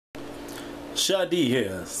Shadi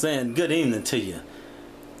here, saying good evening to you.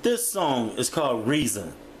 This song is called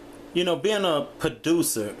Reason. You know, being a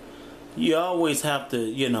producer, you always have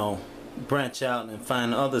to, branch out and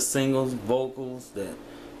find other singles, vocals that,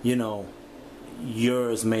 your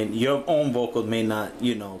own vocal may not,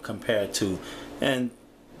 compare to. And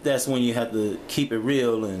that's when you have to keep it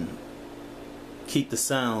real and keep the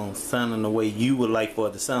sound sounding the way you would like for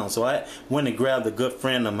it to sound. So I went and grabbed a good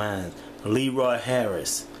friend of mine, Leroy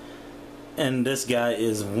Harris. And this guy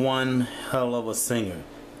is one hell of a singer.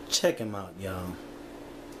 Check him out, y'all.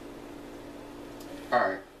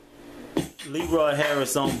 Alright. Leroy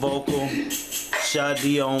Harris on vocal,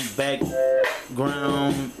 Shadi on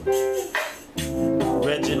background,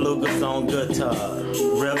 Reggie Lucas on guitar,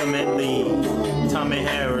 rhythm and lead, Tommy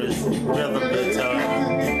Harris, rhythm guitar.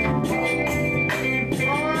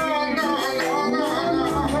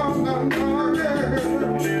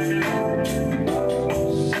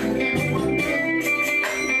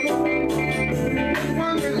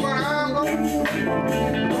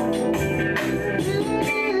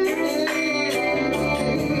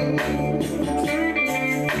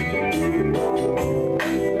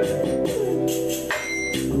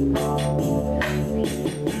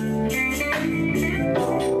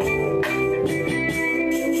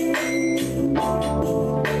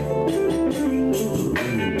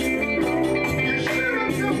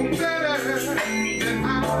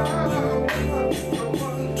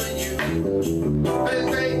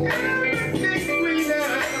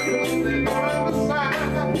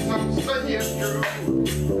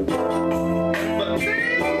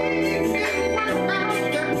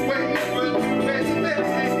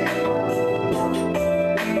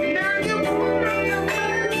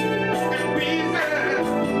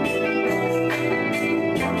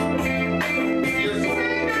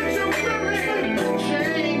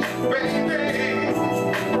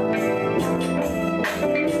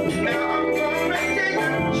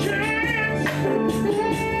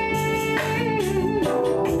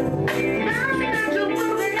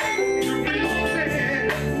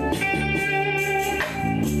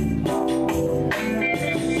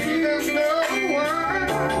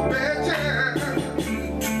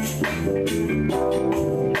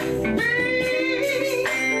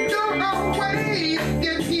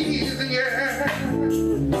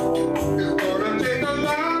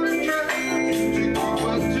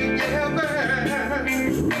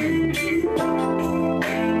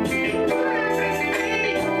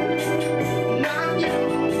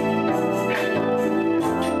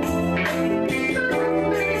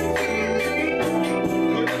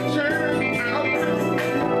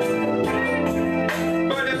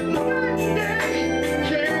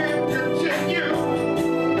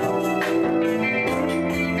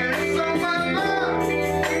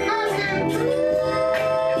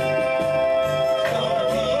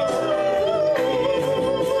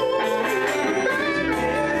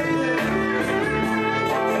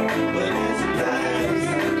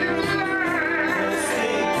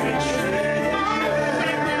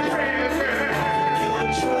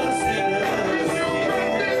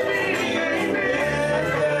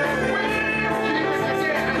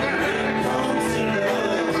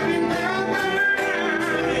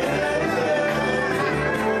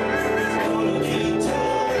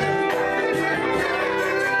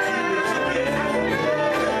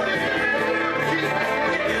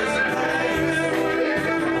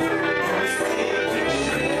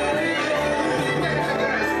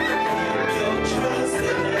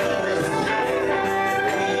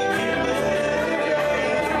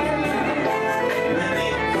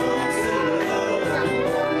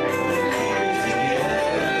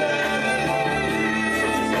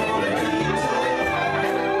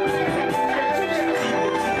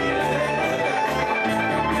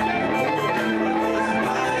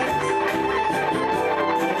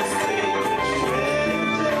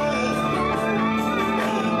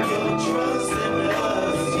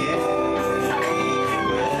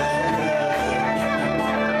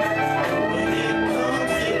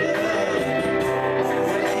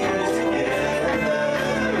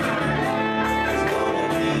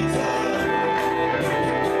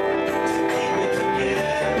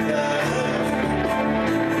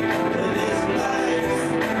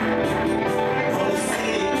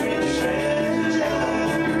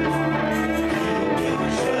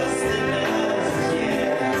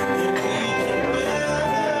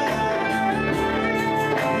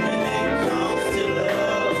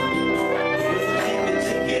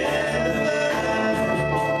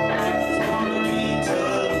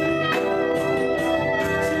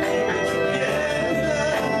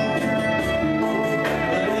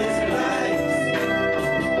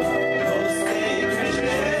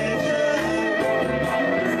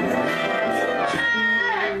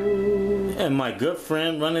 and my good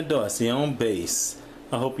friend Ronnie Dorsey on bass.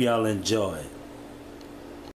 I hope y'all enjoy it.